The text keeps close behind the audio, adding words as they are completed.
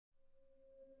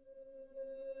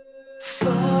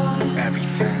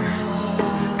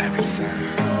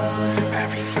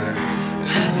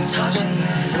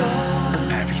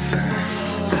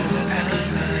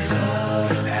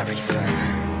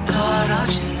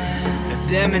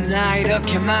때문에 나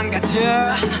이렇게 망가져.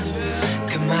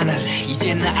 그만할래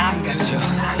이제 나 안 가져.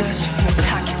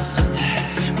 못하겠어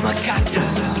뭐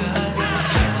같아서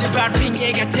제발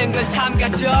핑계 같은 걸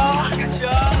삼가져.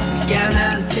 네가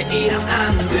나한테 이러면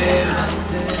안 돼.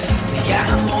 네가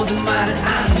한 모든 말은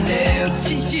안 돼.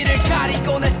 진실을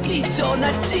가리고 나 찢어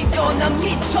나 찢고 나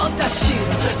미쳤다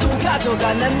싫어. 전부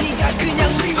가져가 난 네가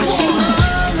그냥 미워.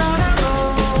 너라도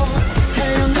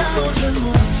헤어나오질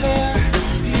못해.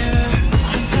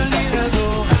 환상이라도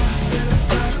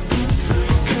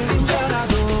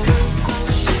그림자라도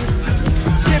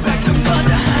제발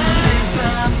그만둬. 매일 밤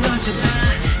널 찾아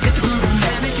그토록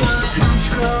헤매겨.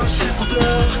 멈추고 싶어도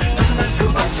벗어날 수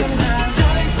없잖아.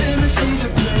 달이 뜨는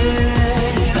시작돼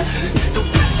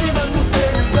똑같이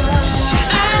반복되는 밤.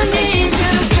 I need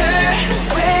you girl.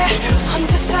 왜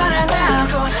혼자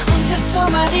사랑하고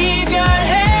혼자서만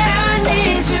이별해. I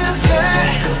need you girl.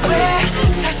 왜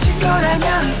다칠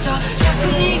거라면서 자꾸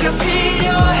네가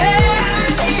필요해. I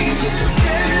need you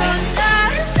girl.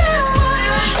 아름다워.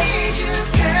 I need you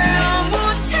girl. 너무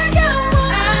차가워.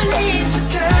 I need you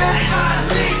girl. I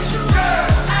need you girl.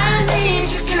 I need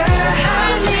you girl. I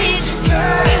need you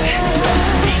girl.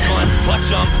 이건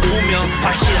어쩜 보면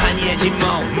확실한 예지 뭐.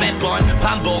 매번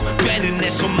반복되는 내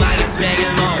손만의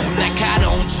배경음.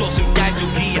 날카로운 초승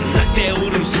깔두기에 낙대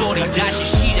울음소리. 다시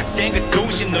시작된 그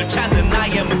동시에 널 찾는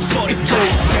나의 목소리.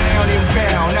 down and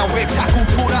round 나 왜 자꾸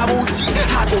돌아보지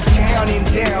하고 down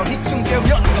and down 이쯤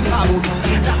되면 내가 바보지.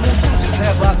 나 무슨 짓을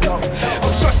해봐도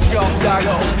어쩔 수가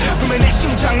없다고. 왜 내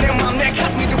심장 내 맘 내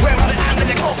가슴이 왜 말을 안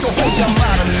하냐고 또 혼자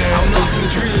말하네. I'm lost in a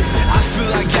dream I feel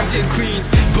like empty and clean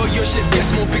but your shit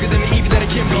gets more bigger than me even that I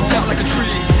can't reach out like a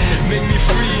tree. Make me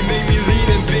free, make me lean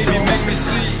and baby make me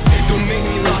see. Don't make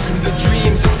me lost in the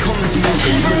dream just come and see me.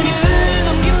 이분을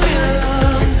넘기면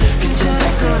괜찮을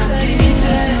거란 믿어.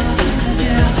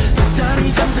 적당히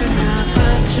잠들면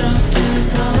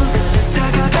빠져들고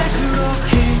다가갈수록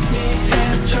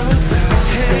희미해져.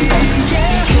 Hey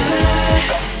yeah.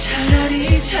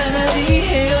 그래 차라리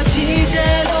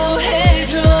헤어지자고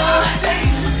해줘.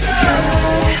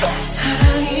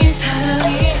 그래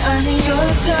사랑이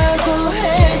아니었다고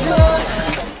해줘.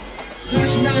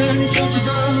 사실 난 잊어줘도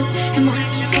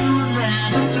행복할지 몰라.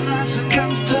 어떤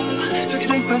순간부터 저기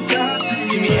된 판타지.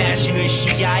 희미해지는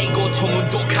시야의 고통은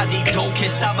독하디 독해.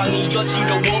 사방이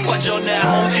어지러워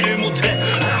빠져나오지를 못해.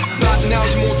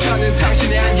 빠져나오지 못하는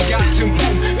당신의 안개 같은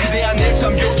품. 그대야 내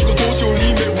잠겨